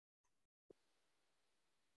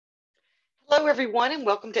Hello, everyone, and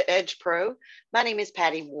welcome to Edge Pro. My name is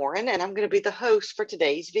Patty Warren, and I'm going to be the host for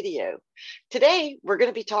today's video. Today, we're going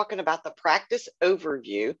to be talking about the practice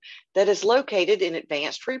overview that is located in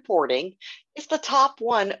Advanced Reporting. It's the top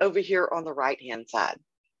one over here on the right-hand side.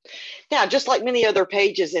 Now, just like many other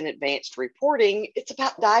pages in Advanced Reporting, it's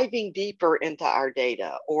about diving deeper into our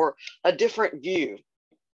data or a different view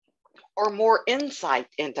or more insight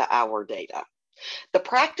into our data. The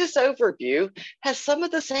practice overview has some of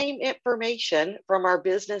the same information from our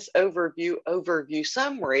business overview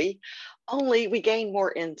summary, only we gain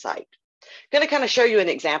more insight. I'm going to kind of show you an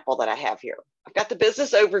example that I have here. I've got the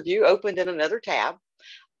business overview opened in another tab.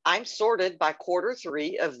 I'm sorted by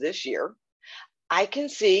Q3 of this year. I can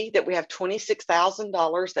see that we have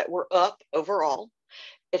 $26,000 that were up overall.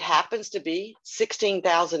 It happens to be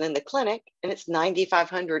 $16,000 in the clinic, and it's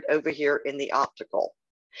 $9,500 over here in the optical.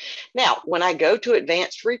 Now, when I go to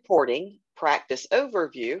Advanced Reporting, Practice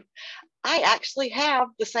Overview, I actually have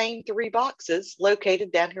the same three boxes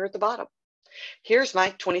located down here at the bottom. Here's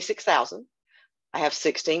my $26,000. I have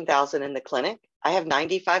 $16,000 in the clinic. I have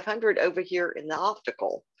 $9,500 over here in the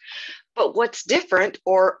optical. But what's different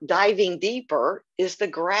or diving deeper is the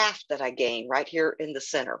graph that I gain right here in the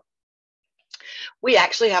center. We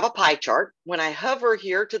actually have a pie chart. When I hover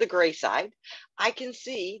here to the gray side, I can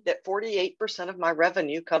see that 48% of my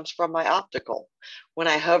revenue comes from my optical. When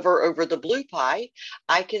I hover over the blue pie,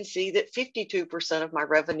 I can see that 52% of my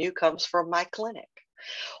revenue comes from my clinic.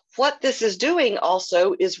 What this is doing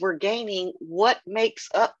also is we're gaining what makes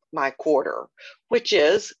up my quarter, which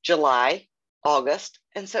is July, August,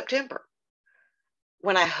 and September.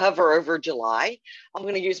 When I hover over July, I'm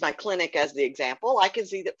going to use my clinic as the example. I can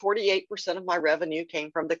see that 48% of my revenue came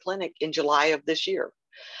from the clinic in July of this year.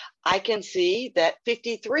 I can see that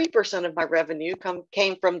 53% of my revenue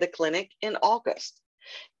came from the clinic in August.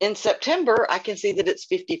 In September, I can see that it's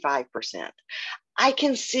 55%. I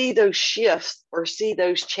can see those shifts or see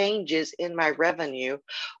those changes in my revenue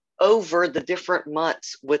over the different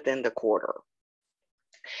months within the quarter.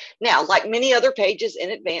 Now, like many other pages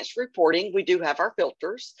in Advanced Reporting, we do have our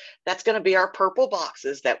filters. That's going to be our purple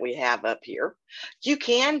boxes that we have up here. You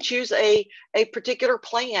can choose a particular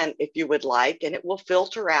plan if you would like, and it will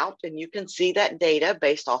filter out, and you can see that data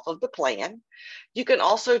based off of the plan. You can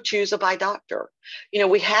also choose a by doctor.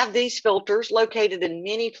 We have these filters located in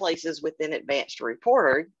many places within Advanced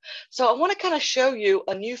Reporting. So I want to kind of show you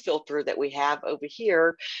a new filter that we have over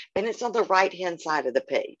here, and it's on the right-hand side of the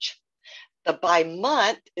page. The by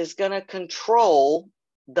month is going to control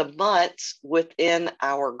the months within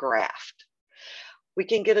our graph. We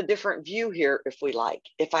can get a different view here if we like.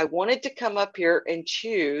 If I wanted to come up here and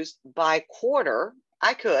choose by quarter,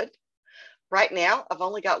 I could. Right now, I've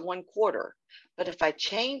only got one quarter. But if I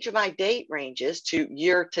change my date ranges to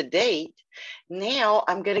year to date, now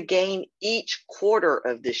I'm going to gain each quarter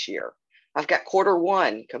of this year. I've got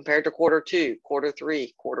Q1 compared to Q2,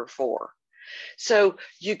 Q3, Q4. So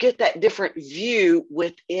you get that different view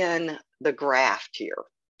within the graph here.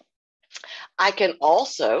 I can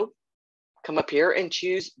also come up here and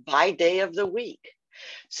choose by day of the week.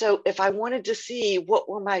 So if I wanted to see what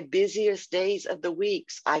were my busiest days of the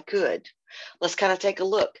weeks, I could. Let's kind of take a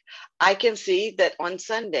look. I can see that on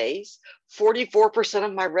Sundays, 44%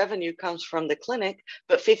 of my revenue comes from the clinic,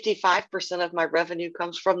 but 55% of my revenue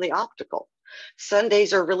comes from the optical.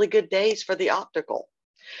 Sundays are really good days for the optical.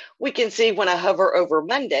 We can see when I hover over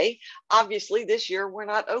Monday, obviously this year we're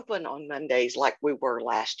not open on Mondays like we were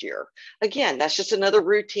last year. Again, that's just another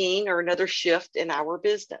routine or another shift in our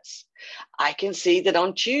business. I can see that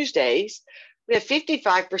on Tuesdays, we have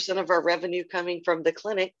 55% of our revenue coming from the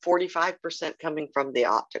clinic, 45% coming from the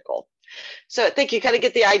optical. So I think you kind of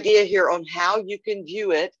get the idea here on how you can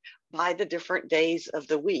view it by the different days of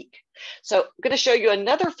the week. So I'm going to show you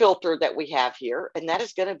another filter that we have here, and that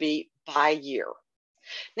is going to be by year.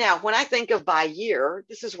 Now, when I think of by year,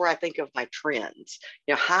 this is where I think of my trends.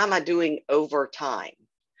 How am I doing over time?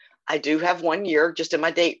 I do have 1 year just in my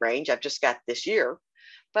date range. I've just got this year,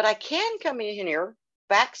 but I can come in here,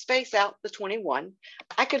 backspace out the 21.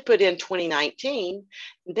 I could put in 2019,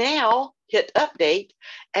 now hit update,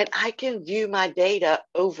 and I can view my data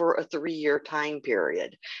over a 3-year time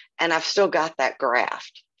period. And I've still got that graph.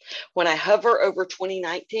 When I hover over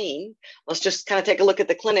 2019, let's just kind of take a look at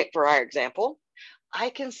the clinic for our example. I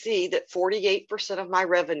can see that 48% of my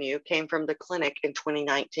revenue came from the clinic in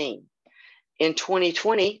 2019. In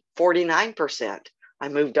 2020, 49%. I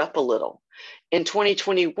moved up a little. In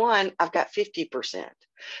 2021, I've got 50%.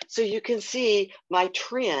 So you can see my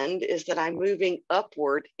trend is that I'm moving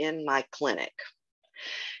upward in my clinic.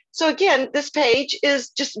 So again, this page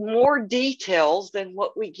is just more details than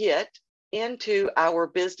what we get into our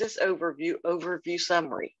business overview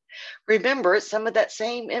summary. Remember, some of that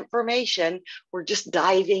same information, we're just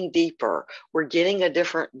diving deeper. We're getting a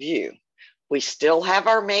different view. We still have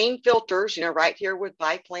our main filters, right here with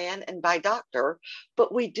by plan and by doctor,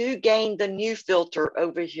 but we do gain the new filter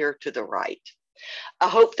over here to the right. I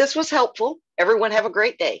hope this was helpful. Everyone have a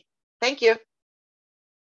great day. Thank you.